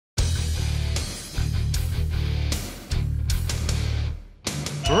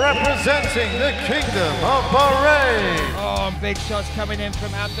Representing the Kingdom of Bahrain. Oh, big shots coming in from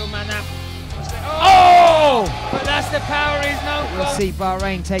WMMAA. Oh! But that's the power he's known for. We'll see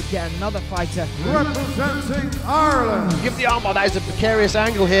Bahrain take yet another fighter. Representing Ireland. Give the armbar, that is a precarious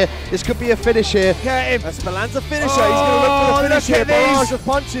angle here. This could be a finish here. That's Milan's a finisher. He's going to look for the finish here. Barrage of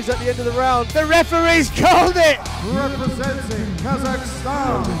punches at the end of the round. The referee's called it! Representing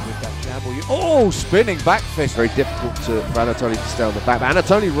Kazakhstan. Oh, spinning back fist. Very difficult for Anatoly to stay on the back. But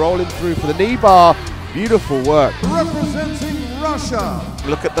Anatoly rolling through for the knee bar. Beautiful work. Representing Russia.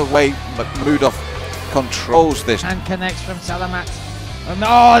 Look at the way Mahmudov controls this. And connects from Salamat. Oh,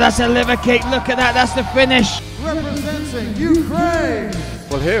 no, that's a liver kick. Look at that, that's the finish. Representing Ukraine.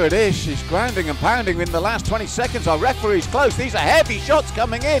 Well, here it is. She's grounding and pounding in the last 20 seconds. Our referee's close. These are heavy shots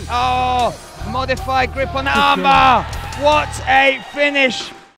coming in. Oh, modified grip on the armbar. What a finish.